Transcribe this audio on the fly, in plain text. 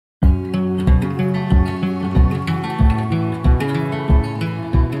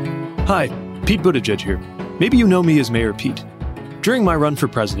Hi, Pete Buttigieg here. Maybe you know me as Mayor Pete. During my run for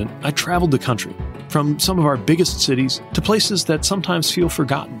president, I traveled the country, from some of our biggest cities to places that sometimes feel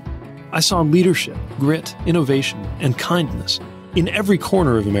forgotten. I saw leadership, grit, innovation, and kindness in every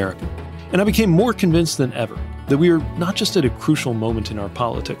corner of America. And I became more convinced than ever that we are not just at a crucial moment in our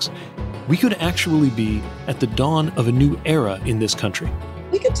politics, we could actually be at the dawn of a new era in this country.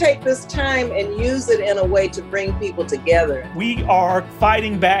 We could take this time and use it in a way to bring people together. We are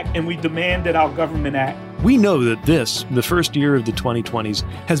fighting back and we demand that our government act. We know that this, the first year of the 2020s,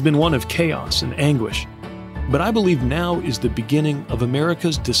 has been one of chaos and anguish. But I believe now is the beginning of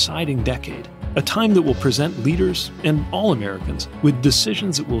America's deciding decade, a time that will present leaders and all Americans with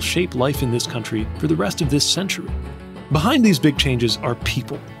decisions that will shape life in this country for the rest of this century. Behind these big changes are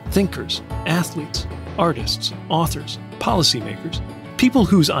people, thinkers, athletes, artists, authors, policymakers, people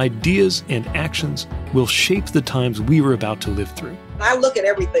whose ideas and actions will shape the times we are about to live through. I look at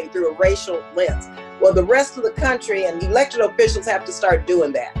everything through a racial lens. Well, the rest of the country and elected officials have to start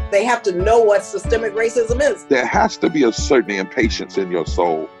doing that. They have to know what systemic racism is. There has to be a certain impatience in your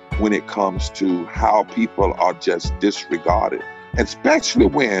soul when it comes to how people are just disregarded, especially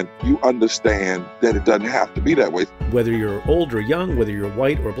when you understand that it doesn't have to be that way. Whether you're old or young, whether you're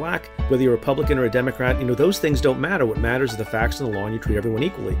white or black, whether you're a Republican or a Democrat, those things don't matter. What matters is the facts and the law, and you treat everyone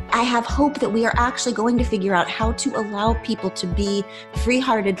equally. I have hope that we are actually going to figure out how to allow people to be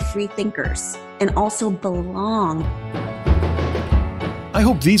free-hearted, free thinkers, and also belong. I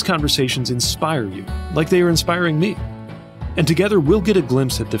hope these conversations inspire you, like they are inspiring me. And together we'll get a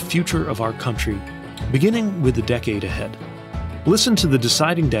glimpse at the future of our country, beginning with the decade ahead. Listen to The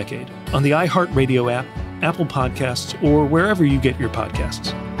Deciding Decade on the iHeartRadio app, Apple Podcasts, or wherever you get your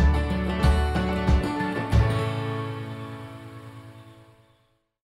podcasts.